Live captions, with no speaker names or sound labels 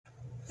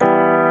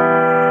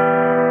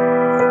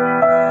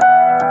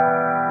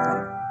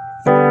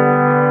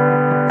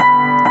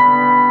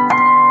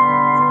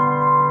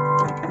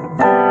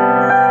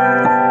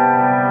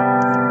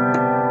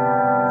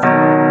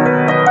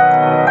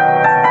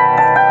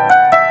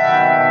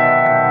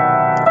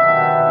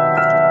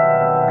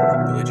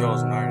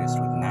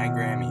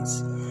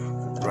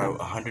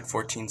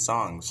114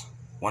 songs.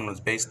 One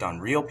was based on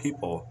real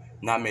people,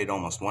 and that made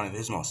almost one of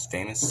his most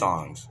famous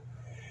songs.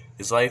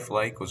 His life,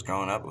 was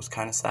growing up, was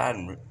kind of sad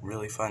and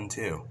really fun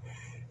too.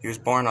 He was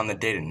born on the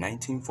date of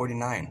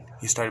 1949.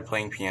 He started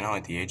playing piano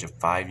at the age of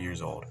 5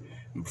 years old,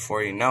 and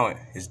before you know it,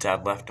 his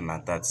dad left him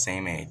at that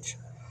same age.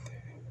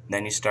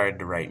 Then he started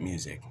to write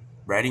music.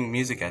 Writing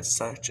music at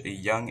such a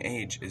young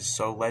age is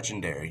so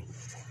legendary.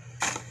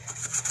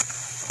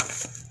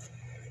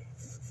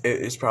 It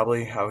is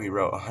probably how he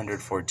wrote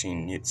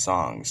 114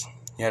 songs.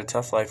 He had a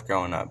tough life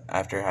growing up.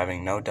 After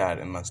having no dad,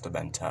 it must have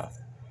been tough.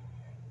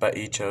 But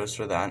he chose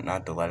for that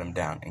not to let him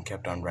down and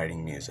kept on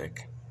writing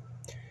music.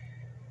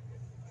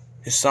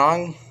 His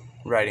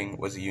songwriting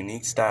was a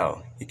unique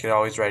style. He could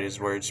always write his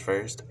words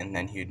first, and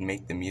then he would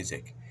make the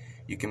music.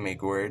 You can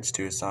make words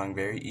to a song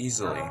very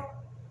easily,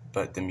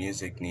 but the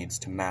music needs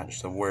to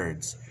match the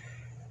words.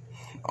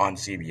 On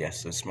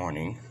CBS this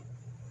morning,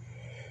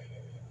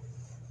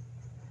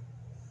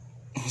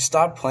 he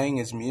stopped playing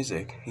his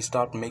music. He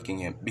stopped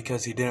making it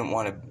because he didn't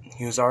want to.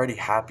 He was already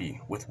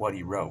happy with what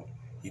he wrote.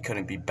 He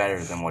couldn't be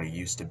better than what he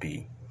used to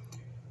be.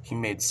 He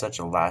made such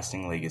a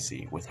lasting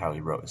legacy with how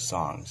he wrote his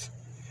songs.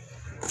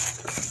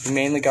 He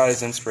mainly got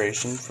his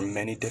inspiration from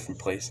many different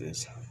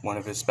places. One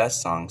of his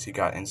best songs he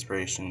got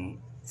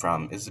inspiration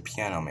from is The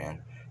Piano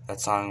Man.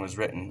 That song was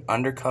written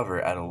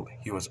undercover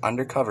he was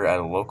undercover at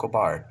a local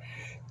bar.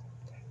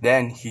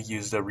 Then he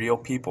used the real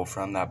people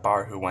from that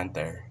bar who went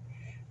there.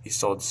 He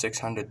sold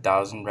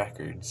 600,000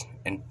 records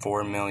and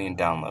 4 million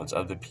downloads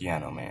of The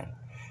Piano Man.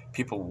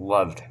 People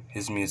loved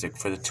his music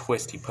for the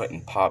twist he put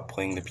in pop,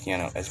 playing the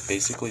piano as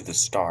basically the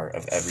star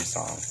of every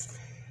song.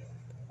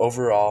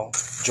 Overall,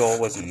 Joel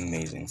was an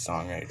amazing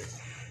songwriter.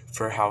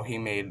 For how he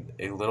made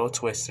a little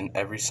twist in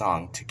every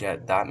song to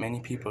get that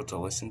many people to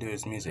listen to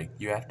his music,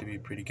 you have to be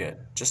pretty good.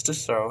 Just to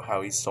show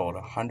how he sold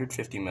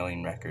 150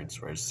 million records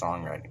for his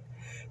songwriting.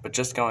 But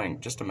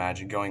just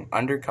imagine going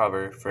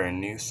undercover for a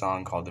new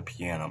song called The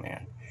Piano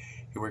Man.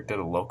 He worked at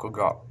a local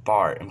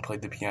bar and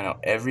played the piano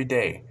every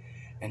day,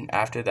 and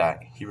after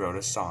that, he wrote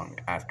a song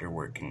after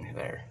working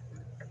there.